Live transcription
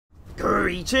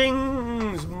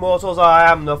Greetings, mortals,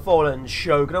 I am the Fallen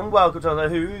Shogun, and welcome to the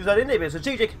Who's and Indie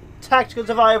Strategic Tactical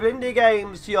Survival Indie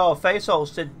Games to your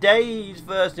face-holes. Today's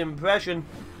first impression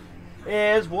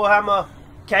is Warhammer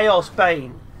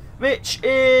Chaosbane, which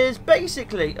is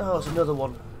basically, oh, it's another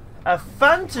one, a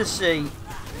fantasy,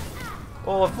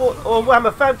 or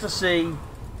Warhammer Fantasy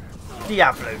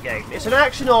Diablo game. It's an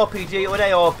action RPG or an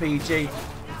ARPG.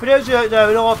 For those who don't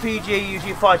know, an RPG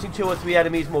usually fighting 2 or 3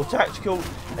 enemies, more tactical.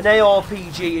 An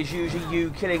ARPG is usually you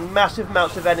killing massive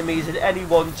amounts of enemies at any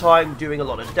one time, doing a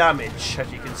lot of damage,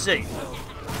 as you can see.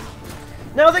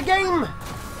 Now the game,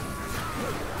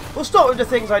 we'll start with the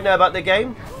things I know about the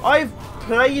game. I've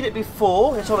played it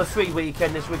before. It's on a free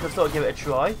weekend this week. I thought I'd give it a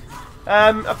try.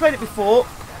 I played it before.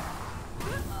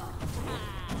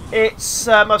 It's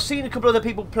I've seen a couple of other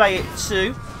people play it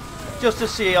too, just to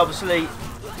see obviously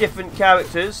different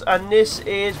characters, and this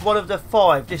is one of the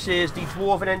 5. This is the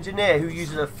dwarven engineer who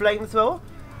uses a flamethrower,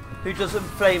 who does some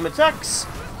flame attacks,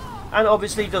 and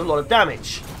obviously does a lot of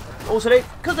damage. Also,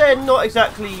 because they're not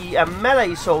exactly a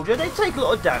melee soldier, they take a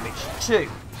lot of damage too.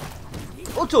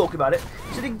 We'll talk about it.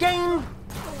 So the game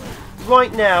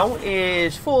right now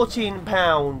is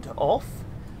 £14 off,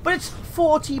 but it's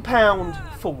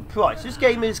 £40 full price. This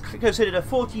game is considered a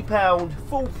 £40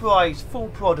 full price, full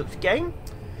product game.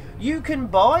 You can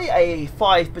buy a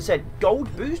 5%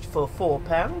 gold boost for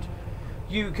 £4.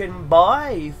 You can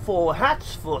buy 4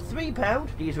 hats for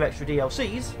 £3. These are extra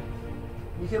DLCs.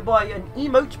 You can buy an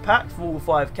emote pack for all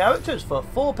 5 characters for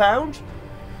 £4.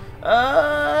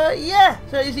 Yeah,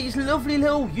 so it's these lovely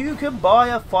little, you can buy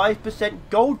a 5%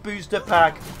 gold booster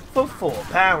pack for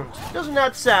 £4. Doesn't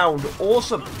that sound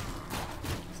awesome?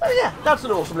 So yeah, that's an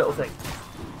awesome little thing.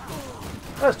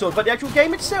 Let's talk about the actual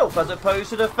game itself, as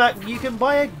opposed to the fact that you can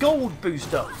buy a gold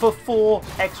booster for £4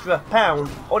 extra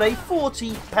on a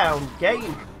 £40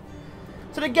 game.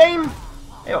 So the game,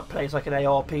 it plays like an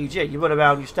ARPG. You run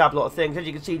around, you stab a lot of things. As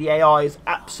you can see, the AI is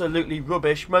absolutely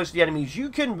rubbish. Most of the enemies you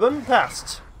can run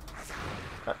past.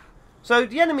 So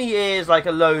the enemy is like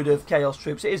a load of chaos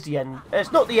troops. It is the end.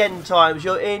 It's not the end times.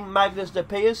 You're in Magnus the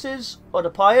Pius's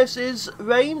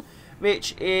reign,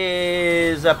 which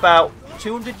is about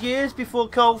 200 years before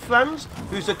Karl Franz,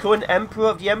 who's the current emperor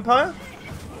of the empire.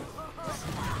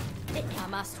 I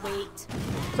must wait.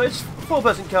 So it's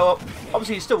 4-person co-op.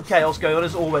 Obviously, it's still chaos going on.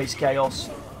 There's always chaos.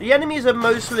 The enemies are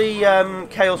mostly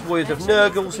chaos warriors of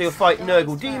Nurgle, so you'll fight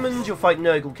Nurgle demons, you'll fight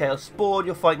Nurgle chaos spawn,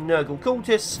 you'll fight Nurgle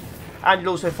cultists, and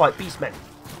you'll also fight beastmen.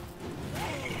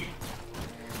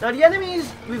 Now, the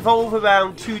enemies revolve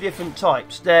around 2 different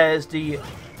types. There's the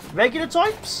regular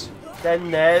types,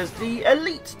 then there's the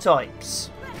elite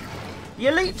types. The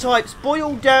elite types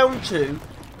boil down to,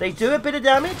 they do a bit of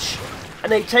damage,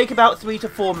 and they take about 3 to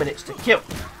 4 minutes to kill.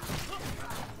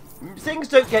 Things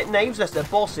don't get names unless they're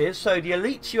bosses, so the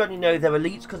elites, you only know they're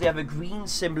elites because they have a green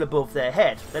symbol above their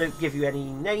head. They don't give you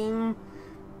any name.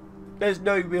 There's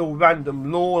no real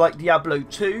random lore like Diablo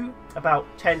 2, about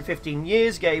 10-15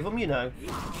 years gave them, you know,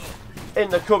 in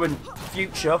the current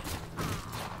future.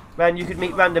 Man, you could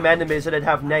meet random enemies and they'd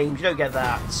have names. You don't get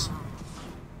that.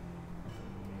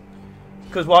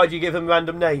 Because why do you give them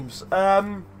random names?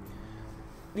 The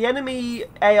enemy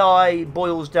AI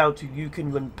boils down to you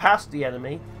can run past the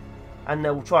enemy and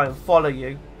they'll try and follow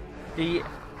you.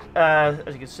 As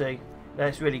you can see,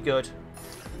 that's really good.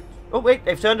 Oh wait,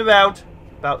 they've turned around.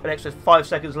 About an extra 5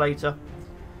 seconds later.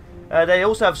 They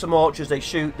also have some archers they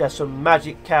shoot. There's some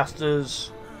magic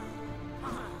casters.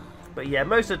 But yeah,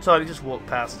 most of the time you just walk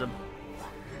past them.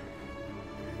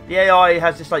 The AI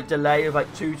has this like delay of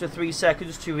like 2 to 3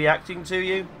 seconds to reacting to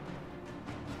you.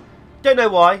 Don't know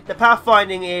why. The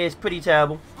pathfinding is pretty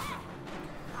terrible.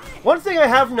 One thing I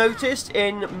have noticed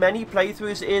in many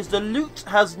playthroughs is the loot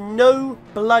has no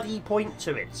bloody point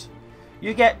to it.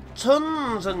 You get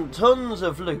tons and tons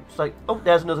of loot. It's like, oh,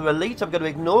 there's another elite I'm going to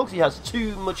ignore because he has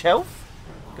too much health.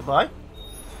 Goodbye.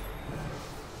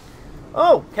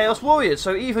 Oh, Chaos Warriors,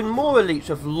 so even more elites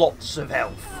with lots of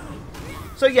health.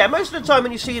 So yeah, most of the time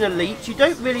when you see an elite, you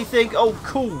don't really think, oh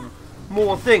cool,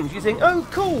 more things. You think, oh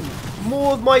cool,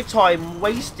 more of my time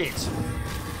wasted.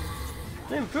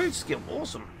 Improved skill,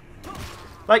 awesome.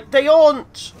 Like, they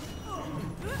aren't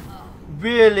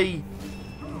really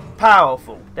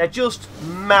powerful. They're just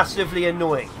massively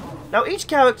annoying. Now, each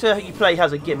character you play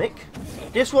has a gimmick.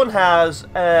 This one has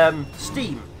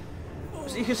steam.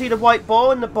 So you can see the white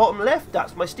bar in the bottom left,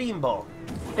 that's my steam bar.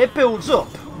 It builds up.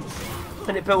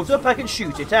 And it builds up, I can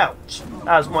shoot it out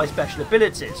as my special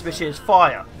abilities, which is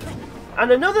fire.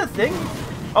 And another thing,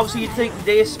 obviously you'd think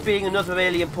this being another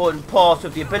really important part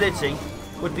of the ability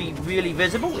would be really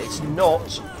visible. It's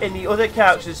not. In the other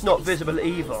characters it's not visible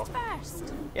either.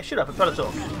 Yeah, shut up, I'm trying to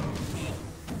talk.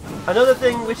 Another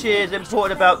thing which is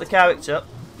important about the character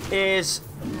is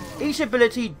each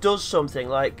ability does something.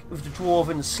 Like with the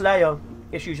Dwarven Slayer,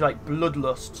 it's usually like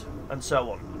Bloodlust and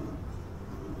so on.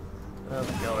 Oh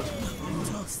my god.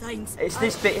 It's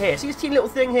this bit here. See this teeny little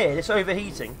thing here, this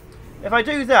overheating? If I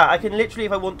do that, I can literally,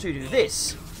 if I want to, do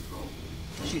this.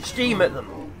 Shoot steam at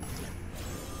them.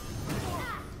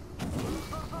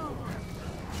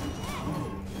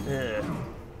 Yeah.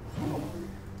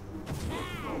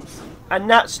 And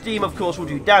that steam, of course, will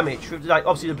do damage. Like,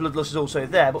 obviously, the Bloodlust is also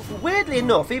there. But weirdly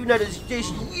enough, even though there's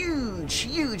this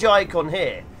huge icon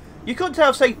here, you could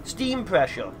have, say, steam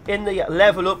pressure in the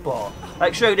level up bar.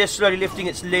 Like, show this slowly lifting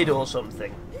its lid or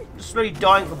something. Just slowly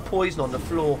dying from poison on the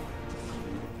floor.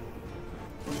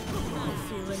 Not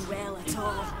feeling well at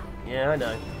all. Yeah, I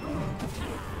know.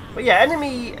 But yeah,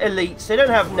 enemy elites, they don't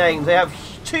have names. They have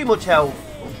too much health.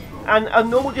 And a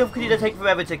normal difficulty, they take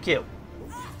forever to kill.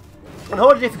 And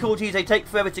harder difficulties, they take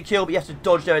forever to kill, but you have to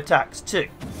dodge their attacks too.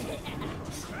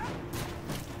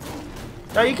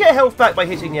 Now, you get health back by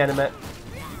hitting the enemy.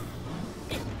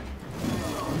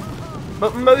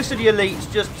 But most of the elites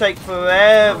just take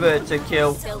forever to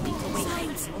kill.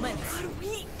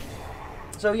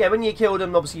 So yeah, when you kill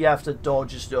them, obviously you have to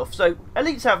dodge and stuff. So,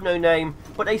 elites have no name,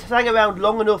 but they hang around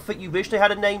long enough that you wish they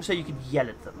had a name so you could yell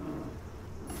at them.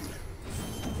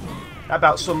 That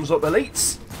about sums up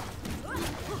elites.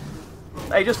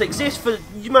 They just exist for...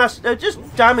 they're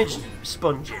just damage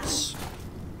sponges.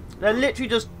 They're literally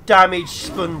just damage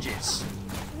sponges.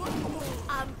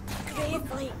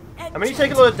 I mean, you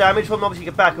take a lot of damage from them, obviously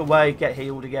you can back away, get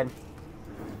healed again.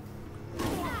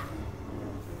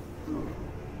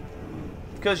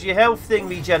 Because your health thing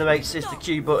regenerates, it's the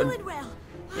Q button.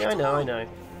 Yeah, I know, I know.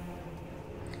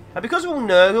 And because of all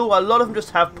Nurgle, a lot of them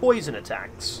just have poison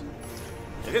attacks.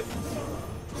 Okay.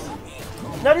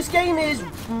 Now this game is,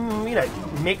 you know,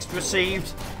 mixed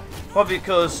received. Probably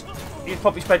because you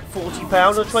probably spent £40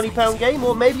 on a £20 game,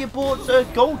 or maybe you bought a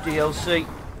gold DLC.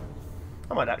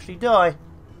 I might actually die.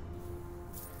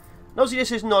 And obviously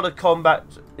this is not a combat,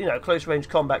 you know, close range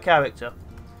combat character.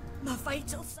 My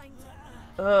vital signs.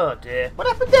 Oh dear. What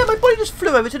happened there? My body just flew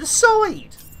over to the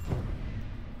side.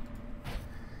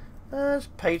 Let's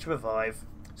pay to revive.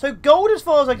 So gold, as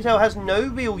far as I can tell, has no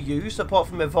real use apart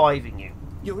from reviving you.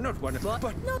 You're not one of us,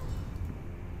 but No.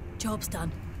 Job's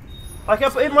done.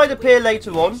 It might appear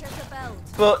later on,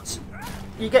 but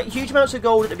you get huge amounts of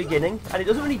gold at the beginning, and it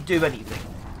doesn't really do anything.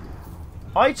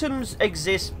 Items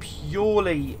exist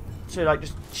purely to like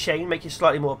just make you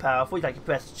slightly more powerful. You can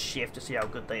press shift to see how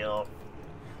good they are.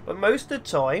 But most of the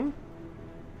time,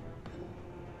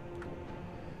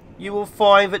 you will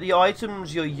find that the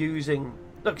items you're using...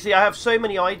 Look, see, I have so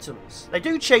many items. They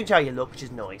do change how you look, which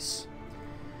is nice.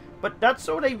 But that's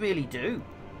all they really do.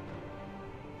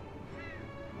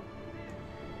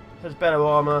 There's better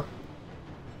armor.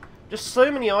 Just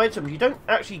so many items. You don't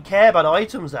actually care about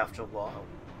items after a while.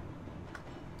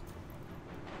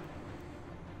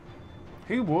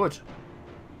 Who would?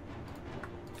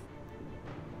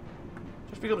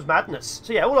 Just becomes madness.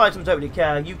 So yeah, all items don't really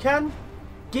care. You can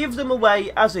give them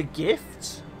away as a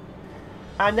gift,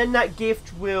 and then that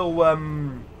gift will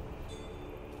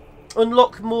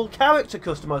unlock more character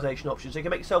customization options, so you can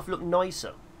make yourself look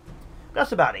nicer.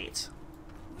 That's about it.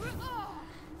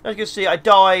 As you can see, I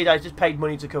died. I just paid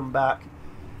money to come back.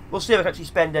 We'll see if I can actually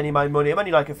spend any of my money. I'm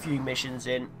only like a few missions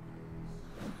in.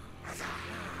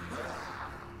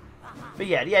 But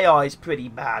yeah, the AI is pretty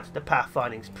bad. The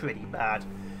pathfinding's pretty bad.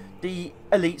 The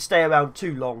elites stay around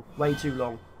too long. Way too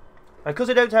long. And because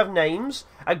they don't have names,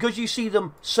 and because you see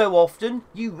them so often,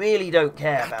 you really don't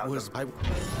care about them.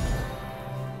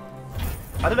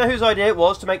 I don't know whose idea it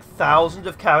was to make thousands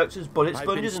of characters bullet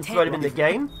sponges and throw them in the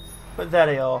game. But there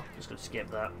they are. Just going to skip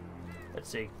that. Let's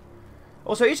see.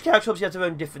 Also, each character obviously has their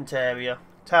own different area.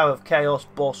 Tower of Chaos,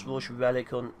 Boss Rush, Relic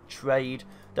Hunt, Trade.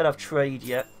 Don't have Trade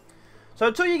yet. So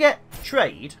until you get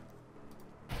Trade,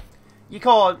 you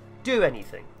can't do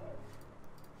anything.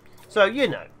 So, you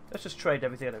know, let's just trade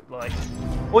everything I don't like.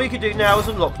 All you can do now is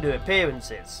unlock new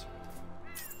appearances.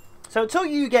 So until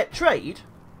you get Trade,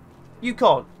 you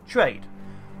can't trade.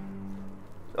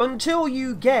 Until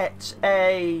you get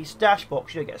a stash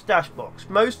box, you don't get a stash box.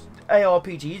 Most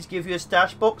ARPGs give you a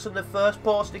stash box in the first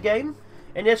part of the game.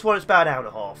 In this one, it's about an hour and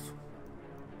a half.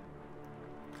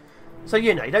 So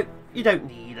you know, you don't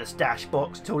need a stash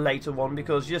box till later on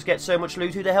because you just get so much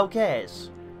loot. Who the hell cares?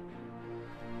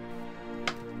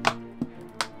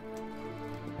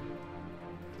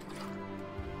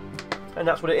 And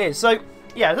that's what it is. So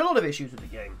yeah, there's a lot of issues with the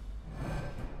game.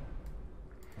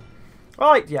 I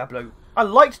like Diablo. I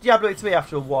liked Diablo 3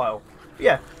 after a while.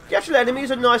 Yeah, The actual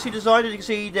enemies are nicely designed. As you can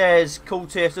see, there's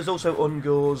cultists, there's also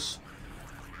ungors.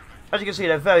 As you can see,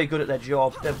 they're very good at their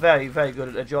job. They're very, very good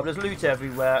at their job. There's loot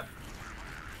everywhere.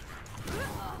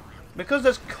 Because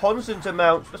there's constant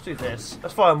amounts... Let's do this.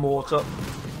 Let's fire mortar.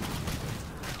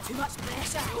 Too much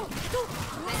pressure.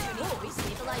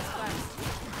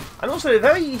 And also, they're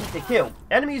very easy to kill.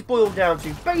 Enemies boil down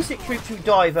to basic troops who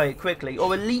die very quickly,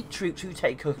 or elite troops who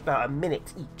take about a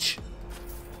minute each.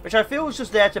 Which I feel is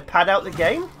just there to pad out the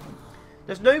game.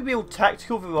 There's no real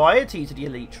tactical variety to the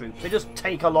elite troops. They just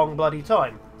take a long bloody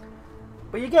time.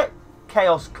 But you get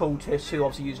Chaos Cultists who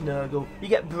obviously use Nurgle. You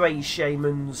get Braze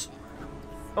Shamans.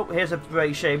 Oh, here's a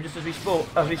Braze Shaman just as we spoke.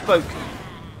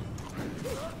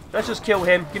 Let's just kill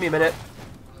him. Give me a minute.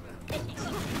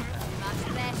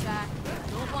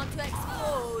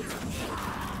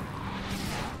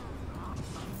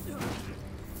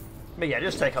 But yeah,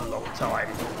 just take a long time.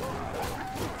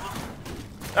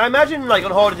 I imagine, like,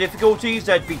 on harder difficulties,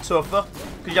 they'd be tougher,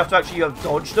 because you have to actually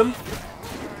dodge them.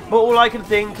 But all I can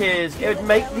think is, it would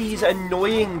make these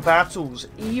annoying battles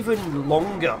even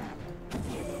longer.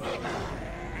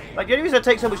 Like, the only reason I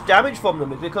take so much damage from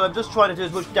them is because I'm just trying to do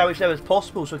as much damage there as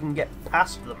possible so I can get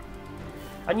past them.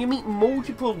 And you meet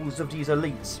multiples of these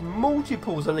elites.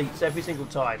 Multiples elites every single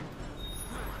time.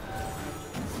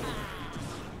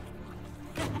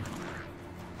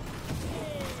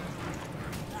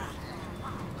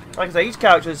 Like I say, each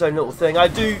character has its own little thing. I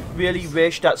do really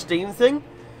wish that Steam thing,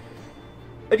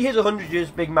 and here's 100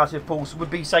 years big massive pulse, would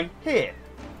be, say, here.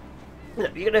 You know,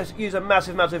 you're going to use a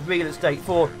massive real estate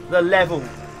for the level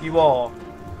you are.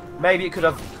 Maybe it could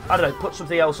have, I don't know, put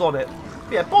something else on it.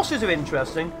 But yeah, bosses are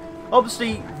interesting.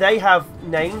 Obviously, they have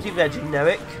names, even they're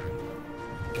generic.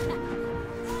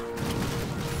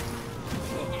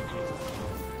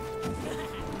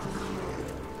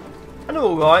 And they're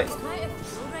alright.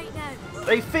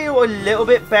 They feel a little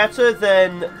bit better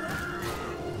than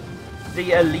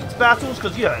the elite battles,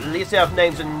 because, you know, at least they have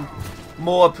names and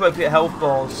more appropriate health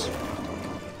bars.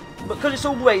 But because it's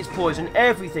always poison,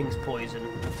 everything's poison.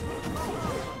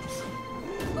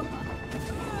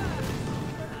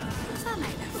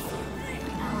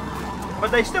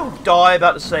 But they still die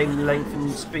about the same length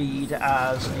and speed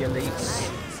as the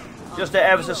elites. Just they're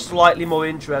ever so slightly more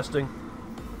interesting.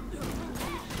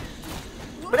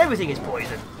 But everything is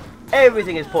poison.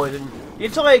 Everything is poison. The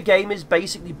entire game is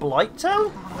basically Blighttown.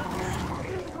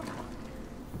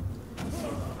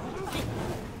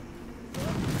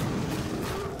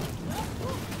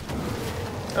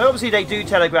 And obviously they do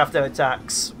telegraph their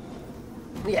attacks.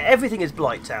 But yeah, everything is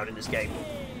Blighttown in this game.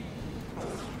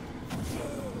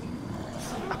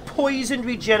 A poisoned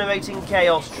regenerating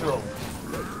chaos troll.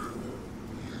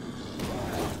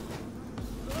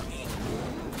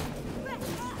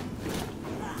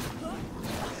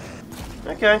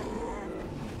 Okay.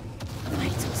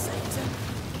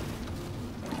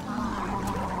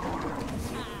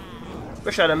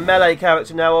 Wish I had a melee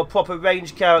character now, or a proper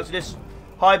ranged character. This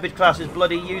hybrid class is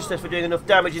bloody useless for doing enough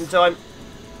damage in time.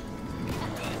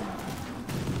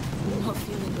 Not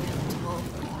feeling well at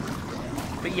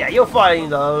all. But yeah, you're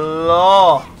finding a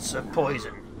lot of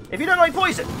poison. If you don't like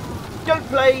poison, don't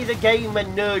play the game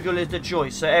when Nurgle is the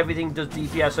choice, so everything does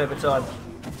DPS over time.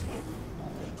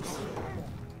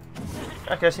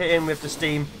 Okay, let's hit him with the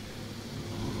steam.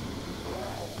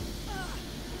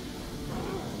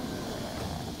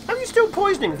 How are you still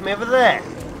poisoning from over there?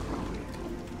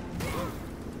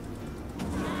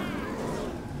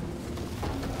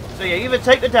 So yeah, you either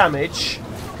take the damage,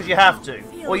 because you have to,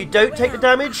 or you don't take the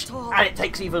damage, and it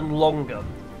takes even longer.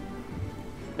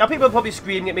 Now people are probably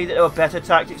screaming at me that there are better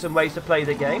tactics and ways to play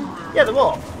the game. Yeah, there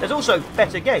are. There's also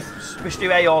better games, which do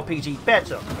ARPG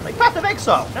better. Like Path of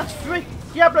Exile, that's free.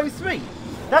 Diablo 3.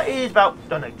 That is about, I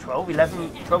don't know, 12,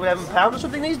 11 pounds or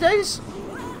something these days.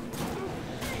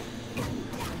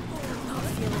 Not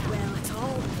feeling well at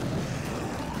all.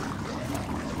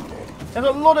 There's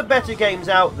a lot of better games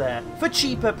out there for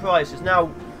cheaper prices. Now,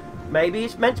 maybe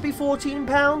it's meant to be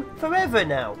 £14 forever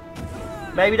now.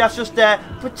 Maybe that's just their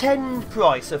pretend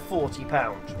price of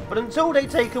 £40. But until they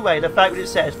take away the fact that it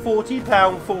says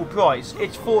 £40 full price,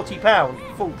 it's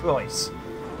 £40 full price.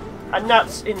 And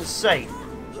that's insane.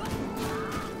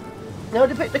 Now,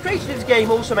 the creators of this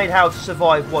game also made How to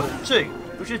Survive 1 and 2,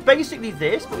 which is basically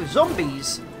this, but with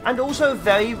zombies, and also a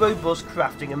very robust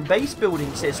crafting and base building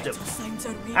system,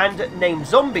 and named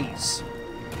zombies,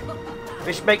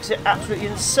 which makes it absolutely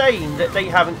insane that they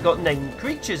haven't got named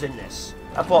creatures in this,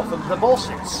 apart from the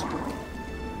bosses.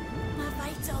 My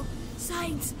vital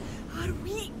signs are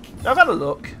weak. Now, I've had a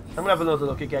look. I'm going to have another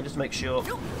look again, just to make sure.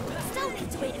 Nope, still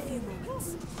need to wait a few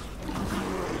moments.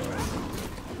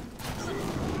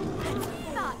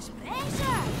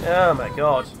 Oh my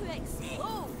god. To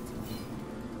explode.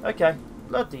 Okay,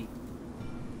 bloody.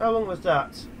 How long was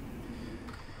that?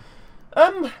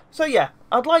 So yeah,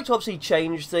 I'd like to obviously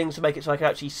change things to make it so I can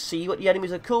actually see what the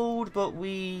enemies are called, but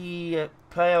player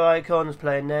icons,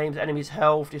 player names, enemies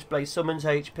health, display summons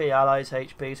HP, allies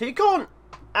HP, so you can't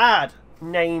add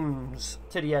names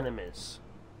to the enemies.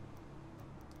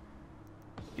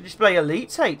 You display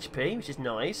elites HP, which is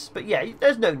nice, but yeah,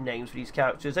 there's no names for these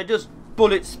characters, they're just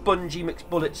bullet spongy mixed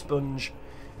bullet sponge.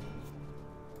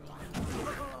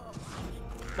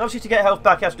 Obviously, to get health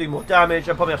back, I have to do more damage.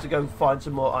 I probably have to go and find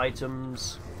some more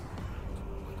items.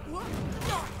 Not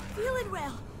feeling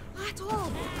well at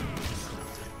all.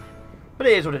 But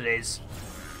it is what it is.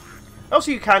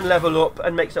 Also, you can level up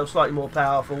and make yourself slightly more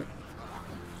powerful.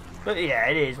 But yeah,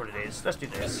 it is what it is. Let's do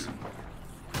this.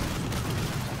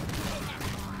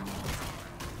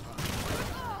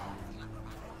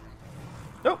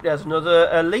 Oh, there's another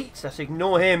elite. Let's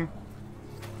ignore him.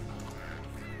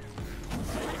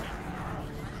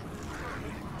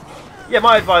 Yeah,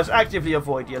 my advice, actively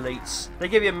avoid the elites. They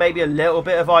give you maybe a little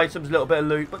bit of items, a little bit of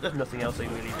loot, but there's nothing else they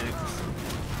really do.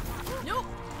 Nope.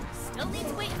 Still need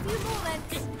to wait a few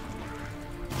moments.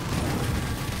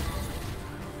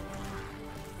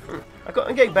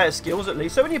 I'm getting better skills at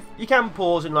least. So when you can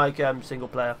pause in like single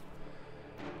player.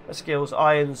 Skills,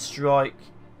 Iron Strike.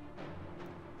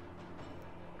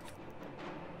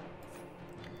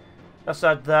 Let's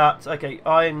add that. Okay,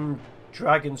 Iron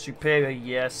Dragon Superior,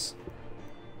 yes.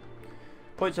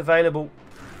 Points available.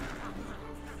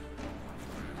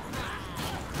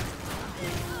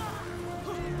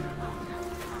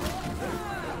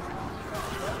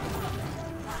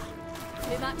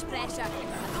 Too much pressure. I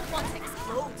don't want to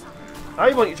explode.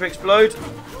 I want you to explode.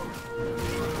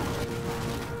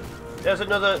 There's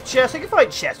another chest. You can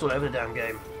find chests all over the damn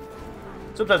game.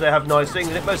 Sometimes they have nice things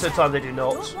in it, most of the time they do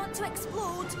not. Don't want to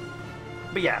explode.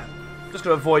 But yeah, just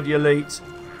gotta avoid the elite.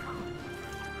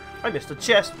 I missed a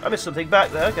chest. I missed something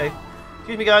back there. Okay.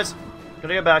 Excuse me, guys.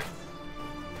 Gotta go back.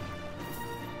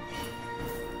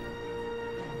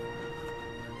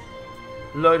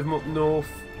 Load of them up north.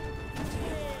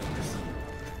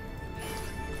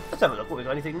 Let's have a look. What we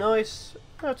got? Anything nice?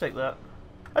 I'll take that.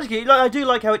 Actually, I do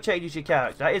like how it changes your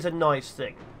character. That is a nice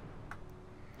thing.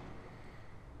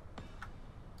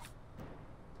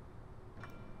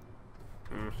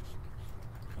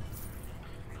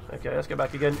 Okay, let's go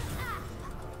back again.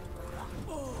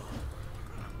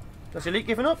 Has the elite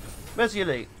given up? Where's the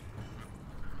elite?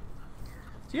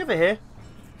 Is he over here?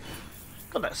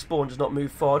 God, that spawn does not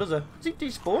move far, does it? Is he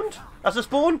despawned? Has the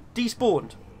spawn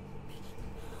despawned?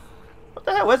 What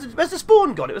the hell? Where's the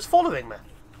spawn gone? It was following me.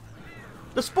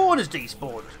 The spawn is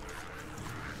despawned.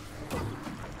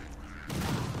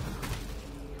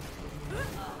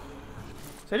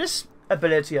 So this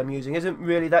ability I'm using isn't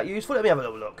really that useful. Let me have a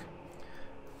little look.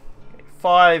 Okay,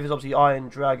 5 is obviously Iron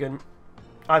Dragon.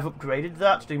 I've upgraded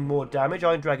that to do more damage.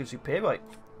 Iron Dragon Superior. Right.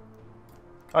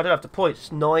 I don't have to points.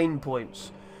 It's 9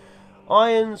 points.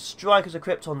 Iron Strikers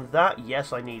equipped on that.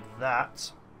 Yes, I need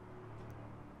that.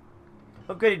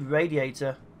 Upgraded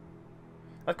Radiator.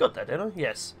 I've got that, don't I?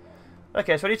 Yes.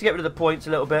 Okay, so I need to get rid of the points a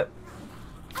little bit.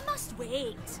 I must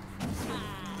wait.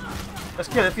 Let's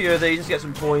kill a few of these and get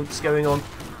some points going on.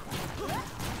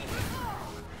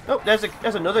 Oh, there's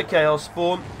another Chaos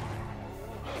Spawn.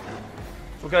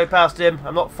 We'll go past him.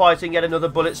 I'm not fighting yet another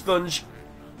bullet sponge.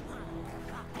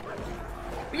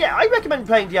 But yeah, I recommend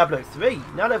playing Diablo 3.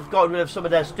 Now they've gotten rid of some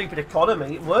of their stupid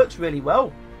economy, it works really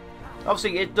well.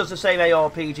 Obviously, it does the same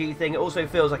ARPG thing. It also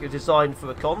feels like it's designed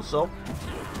for a console.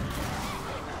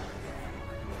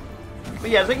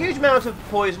 But yeah, there's a huge amount of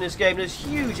poison in this game. There's a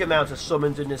huge amount of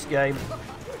summons in this game.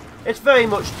 It's very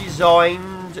much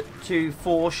designed to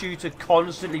force you to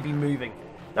constantly be moving.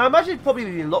 Now, I imagine it'd probably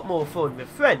be a lot more fun with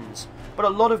friends. But a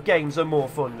lot of games are more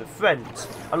fun with friends.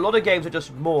 A lot of games are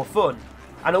just more fun.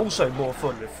 And also more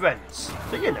fun with friends.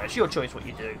 So, you know, it's your choice what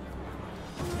you do.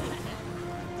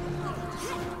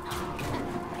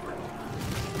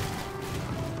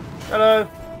 Hello.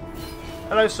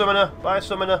 Hello, Summoner. Bye,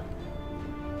 Summoner.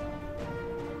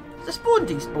 Is the spawn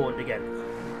despawned again?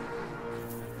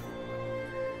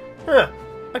 Huh.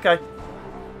 Okay.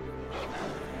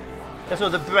 There's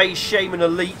another Brave Shaman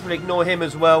Elite. We'll ignore him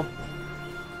as well.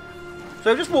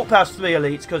 So just walk past 3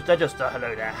 elites because they're just a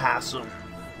load of hassle.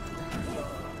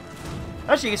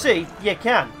 As you can see, you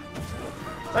can.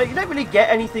 You don't really get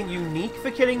anything unique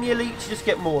for killing the elites, you just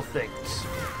get more things.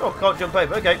 Oh, can't jump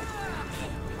over, okay.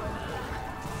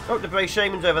 Oh, the Brave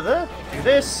Shaman's over there. Do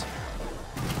this.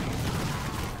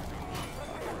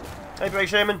 Hey, Brave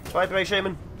Shaman. Bye, Brave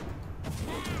Shaman.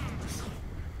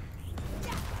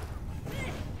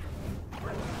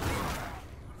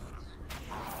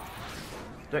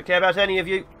 Don't care about any of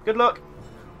you. Good luck.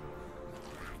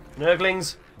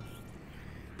 Nurglings.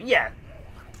 But yeah.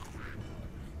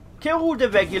 Kill the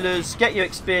regulars, get your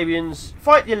experience.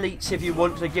 Fight the elites if you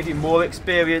want to give you more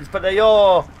experience, but they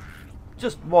are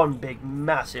just one big,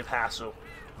 massive hassle.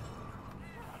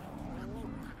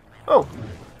 Oh,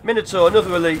 Minotaur,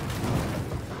 another elite.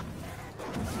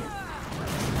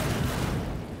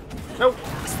 Nope.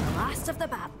 It's the last of the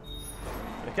battle.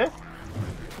 Okay.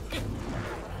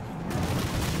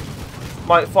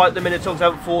 Might fight the Minotaur because I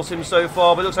haven't forced him so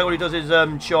far, but it looks like all he does is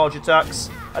charge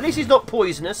attacks. At least he's not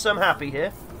poisonous, so I'm happy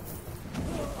here.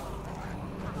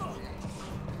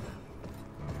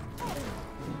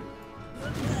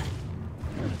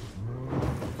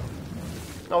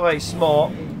 Not very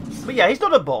smart. But yeah, he's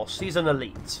not a boss, he's an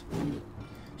elite.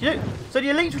 You know, so the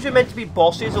elites which are meant to be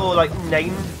bosses or like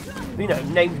named, you know,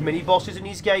 named mini-bosses in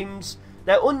these games,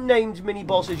 they're unnamed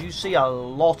mini-bosses you see a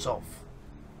lot of.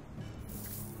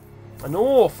 An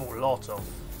awful lot of.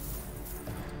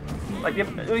 Like,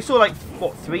 we saw like,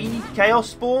 what, 3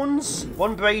 Chaosbane,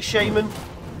 1 Brave Shaman.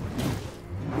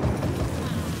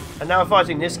 And now we're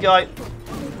fighting this guy.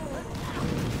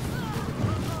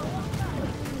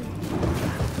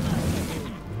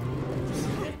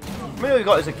 I mean, all we've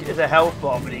got is a health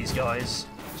bar for these guys.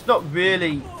 It's not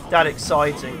really that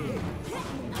exciting.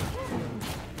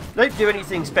 They don't do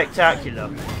anything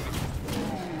spectacular.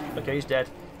 Okay, he's dead.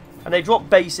 And they drop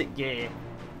basic gear.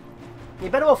 You're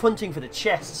better off hunting for the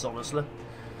chests, honestly.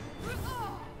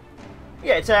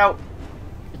 Yeah, it's out.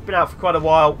 It's been out for quite a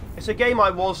while. It's a game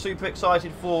I was super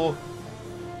excited for.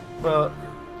 But,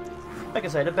 like I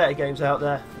say, there are better games out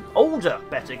there. Older,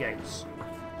 better games.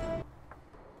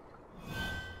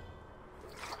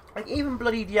 Like even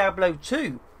bloody Diablo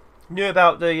 2 knew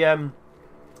about the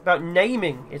about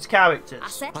naming its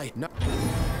characters.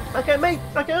 I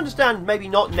can understand maybe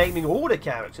not naming all the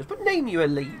characters, but name your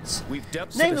elites.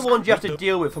 Name the ones you have to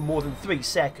deal with for more than 3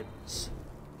 seconds.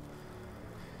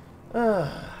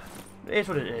 It is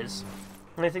what it is.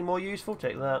 Anything more useful?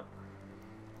 Take that.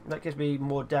 That gives me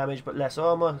more damage but less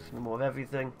armour. More of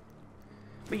everything.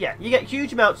 But yeah, you get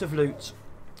huge amounts of loot.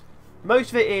 Most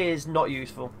of it is not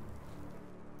useful.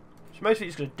 Most of it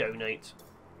is going to donate.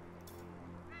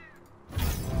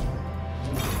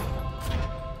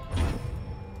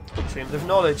 Tombs of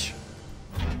Knowledge.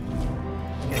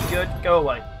 Okay, good. Go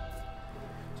away.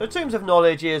 So Tombs of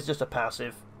Knowledge is just a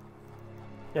passive.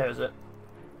 There is it.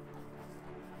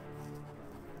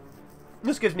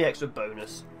 This gives me extra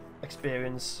bonus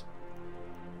experience.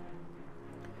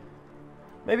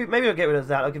 Maybe I'll get rid of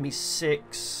that. That'll give me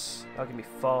 6. That'll give me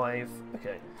 5.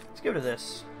 Okay, let's get rid of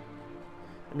this.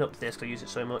 And up this because I use it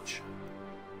so much.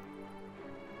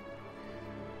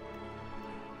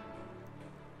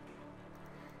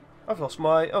 I've lost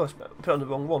my... Oh, I put it on the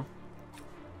wrong one.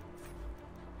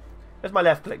 Where's my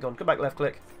left click gone? Come back, left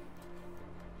click.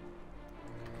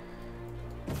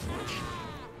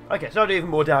 Okay, so I'll do even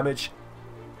more damage.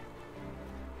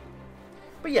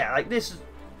 But yeah, like this...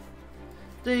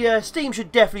 The Steam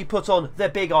should definitely put on the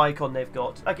big icon they've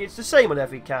got. Like, it's the same on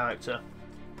every character.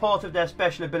 Part of their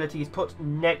special ability is put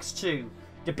next to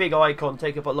the big icon,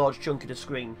 take up a large chunk of the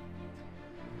screen.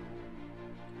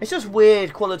 It's just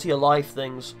weird quality of life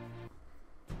things.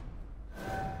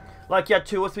 Like you had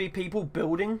 2 or 3 people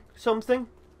building something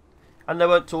and they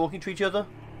weren't talking to each other.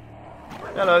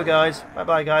 Hello guys, bye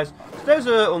bye guys. So those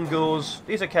are Ungors,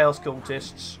 these are Chaos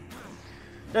Cultists.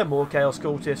 There are more Chaos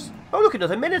Cultists. Oh look,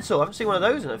 another Minotaur, I haven't seen one of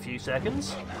those in a few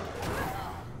seconds.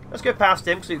 Let's go past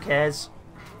him because who cares.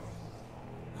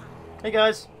 Hey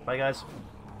guys. Bye guys.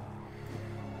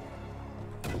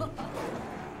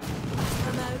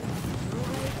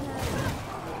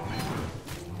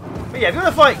 But yeah, if you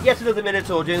want to fight yet another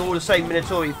Minotaur doing all the same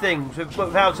Minotaur-y things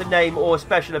without a name or a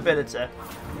special ability,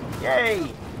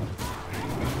 yay!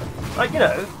 Like, you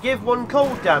know, give one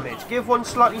cold damage, give one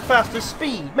slightly faster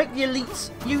speed, make the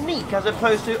elites unique as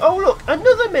opposed to, oh look,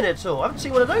 another Minotaur! I haven't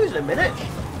seen one of those in a minute.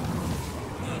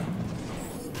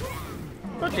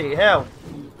 Bloody hell.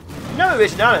 No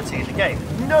originality in the game.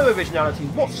 No originality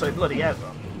whatsoever bloody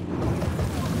ever.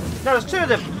 Now there's 2 of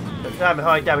the damn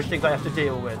high damage things I have to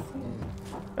deal with.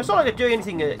 It's not like they're doing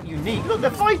anything unique. Look, they're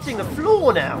fighting the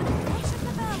floor now.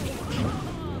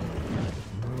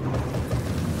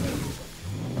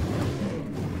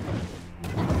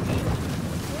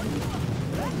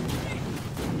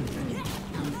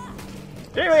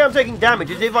 The only way I'm taking damage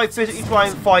is if I physically try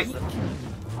and fight them.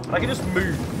 I can just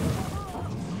move.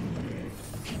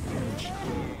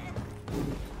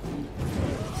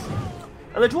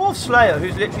 And the Dwarf Slayer,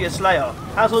 who's literally a Slayer,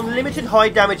 has unlimited high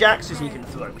damage axes he can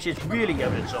throw, which is really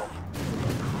over the top.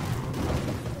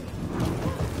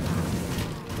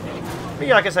 But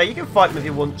yeah, like I say, you can fight them if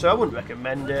you want to. I wouldn't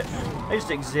recommend it. It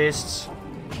just exists.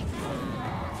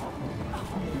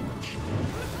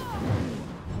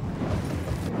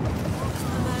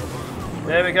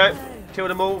 There we go. Kill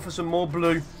them all for some more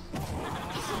blue.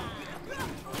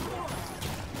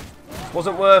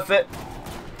 Wasn't worth it.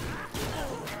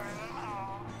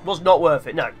 Was not worth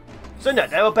it, no. So no,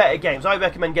 there are better games. I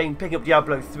recommend picking up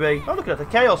Diablo 3. Oh, look at the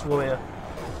Chaos Warrior.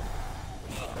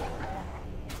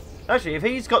 Actually, if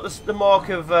he's got the mark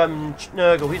of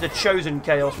Nurgle, he's a chosen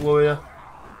Chaos Warrior.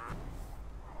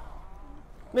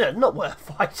 Yeah, not worth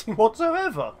fighting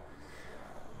whatsoever.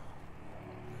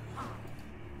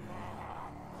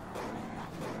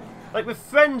 Like with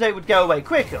friends, they would go away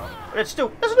quicker. But it's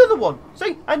still, there's another one.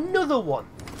 See, another one.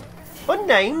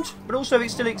 Unnamed, but also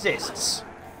it still exists.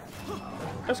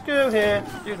 Let's go here,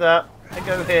 do that, and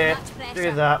go here,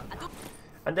 do that.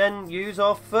 And then use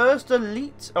our first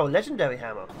elite, legendary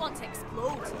hammer. I want to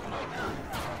explode. Too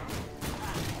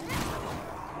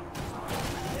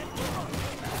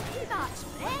much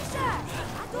pressure.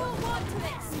 I don't want to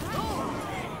explode.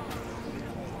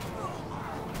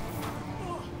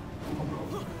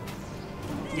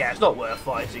 Yeah, it's not worth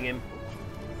fighting him.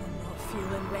 I'm not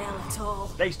feeling well at all.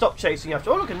 They stopped chasing after.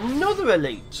 Oh, look, another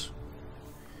elite.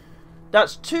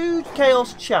 That's 2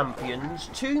 Chaos Champions,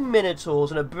 2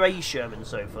 Minotaurs, and a Bray Sherman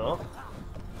so far.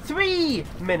 3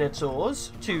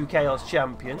 Minotaurs, 2 Chaos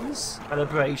Champions, and a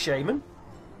Bray Shaman.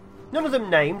 None of them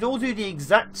named, all do the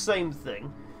exact same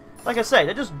thing. Like I say,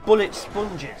 they're just bullet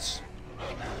sponges.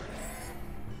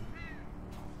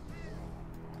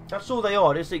 That's all they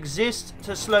are. They just exist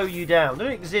to slow you down. They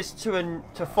don't exist to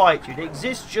fight you. They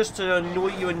exist just to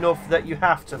annoy you enough that you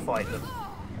have to fight them.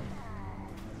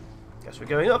 Guess we're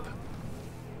going up.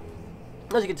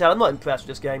 As you can tell, I'm not impressed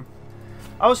with this game.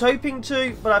 I was hoping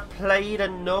to, but I've played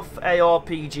enough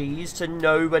ARPGs to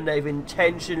know when they've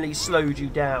intentionally slowed you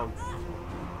down.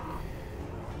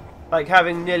 Like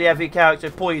having nearly every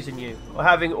character poison you, or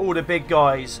having all the big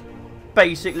guys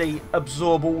basically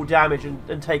absorb all damage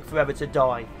and take forever to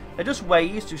die. They're just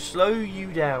ways to slow you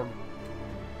down.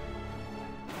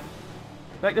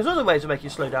 Like, there's other ways to make you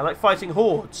slow down, like fighting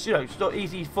hordes. You know, it's not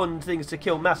easy, fun things to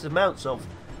kill massive amounts of.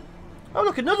 Oh,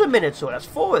 look, another Minotaur. That's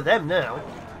 4 of them now.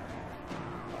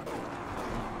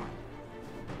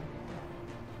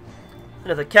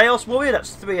 Another Chaos Warrior.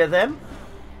 That's 3 of them.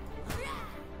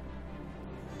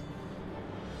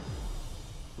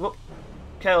 Whoop.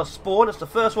 Chaos Spawn. That's the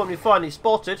first one we finally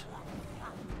spotted.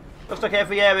 Looks like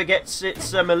every area gets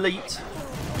its elite.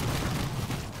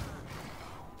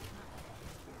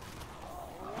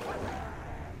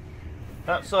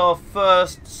 That's our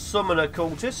first Summoner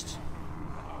Cultist.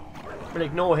 We'll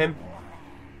ignore him.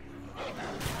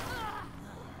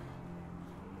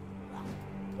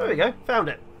 There we go, found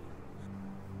it.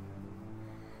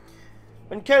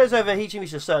 When Keller's overheating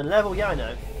reaches a certain level, yeah, I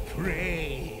know.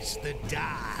 Praise the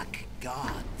dark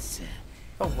gods.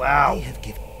 Oh wow. They have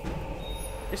given.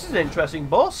 This is an interesting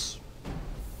boss.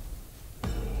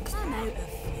 I'm out of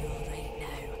fuel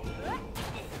right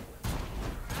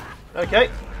now. Okay.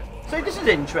 So this is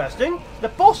interesting. The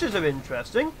bosses are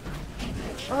interesting.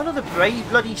 Oh, another brave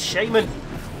bloody shaman.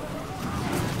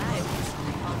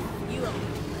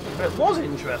 It was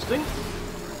interesting.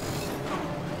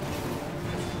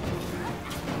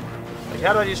 Okay,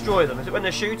 how do I destroy them? Is it when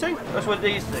they're shooting? That's one of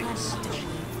these things.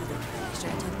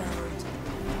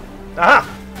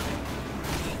 Aha!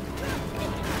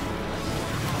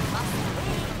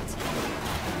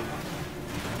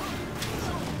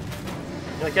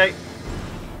 Okay.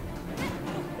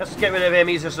 Let's get rid of him,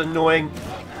 he's just annoying.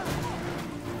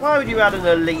 Why would you add an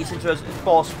elite into a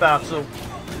boss battle?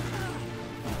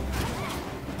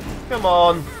 Come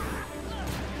on.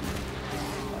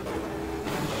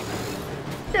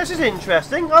 Yeah, this is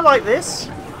interesting. I like this.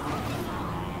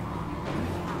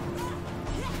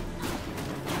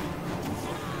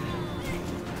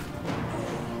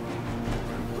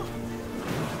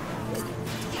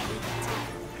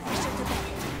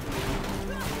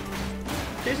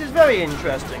 This is very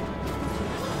interesting.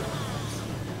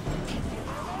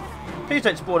 Please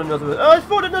don't spawn another one. Oh, I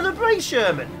spawned another Bray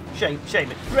Sherman.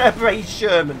 Shaman. Bray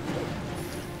Sherman.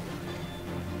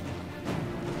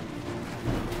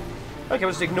 Okay,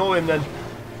 we'll just ignore him then.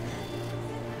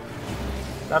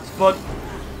 That's fun.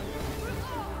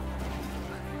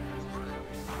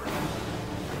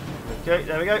 Okay,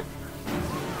 there we go.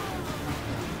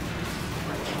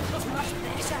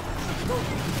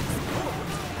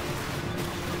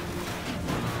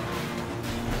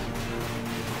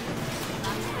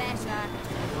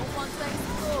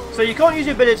 So you can't use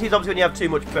your abilities obviously when you have too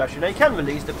much pressure. Now you can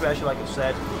release the pressure like I've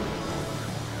said.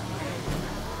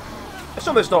 It's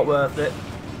almost not worth it.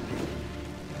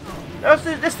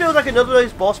 This feels like another of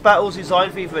those boss battles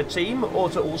designed for either a team or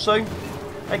to also,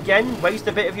 again, waste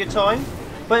a bit of your time.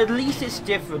 But at least it's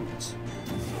different.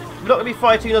 We're not going to be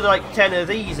fighting another like 10 of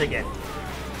these again.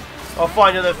 I'll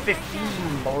find another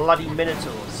 15 bloody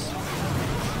minotaurs.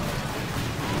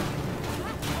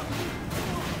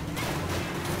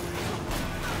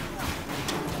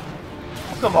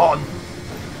 Oh, come on!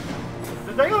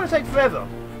 They're going to take forever.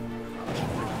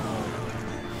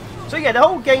 So yeah, the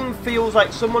whole game feels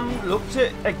like someone looked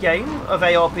at a game of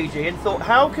ARPG and thought,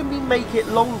 how can we make it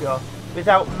longer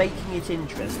without making it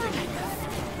interesting?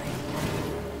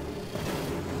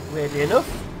 Weirdly enough.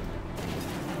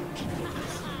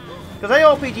 Because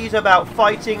ARPGs are about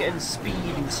fighting and speed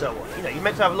and so on. You know, you're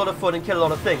meant to have a lot of fun and kill a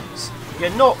lot of things. You're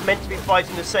not meant to be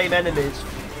fighting the same enemies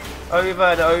over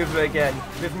and over again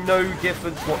with no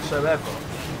difference whatsoever.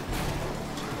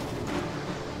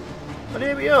 But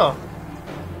here we are.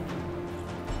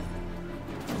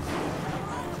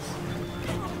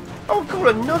 Oh cool,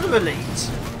 another elite!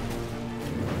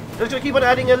 They're just going to keep on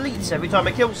adding elites every time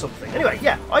I kill something. Anyway,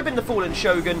 yeah, I've been the Fallen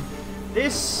Shogun.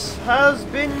 This has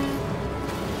been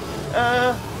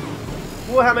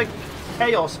Warhammer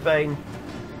Chaosbane.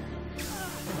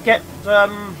 Get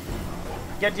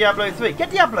Diablo 3.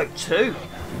 Get Diablo 2!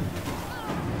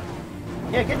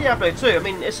 Yeah, get Diablo 2. I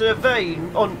mean, it's a very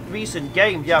recent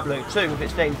game, Diablo 2, with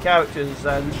its named characters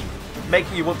and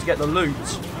making you want to get the loot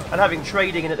and having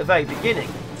trading in at the very beginning.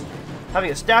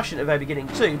 Having a stash in at the very beginning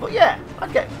too, but yeah,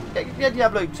 I'd get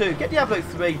Diablo 2, get Diablo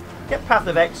 3, get Path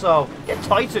of Exile, get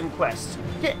Titan Quest,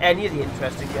 get any of the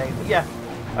interesting games. But yeah,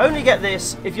 only get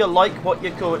this if you like what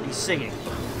you're currently seeing.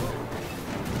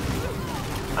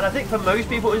 And I think for most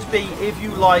people it would be if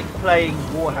you like playing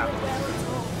Warhammer.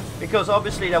 Because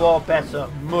obviously there are better,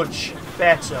 much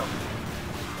better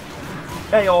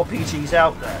ARPGs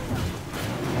out there.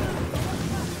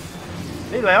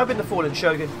 Anyway, I've been the Fallen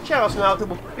Shogun. Chaos and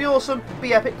Alchemy. Be awesome,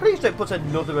 be epic. Please don't put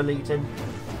another elite in.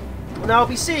 And I'll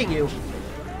be seeing you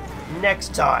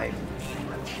next time.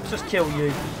 Let's just kill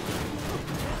you.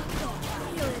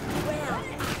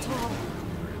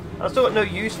 I've still got no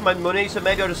use for my money, so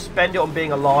maybe I'll just spend it on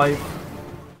being alive.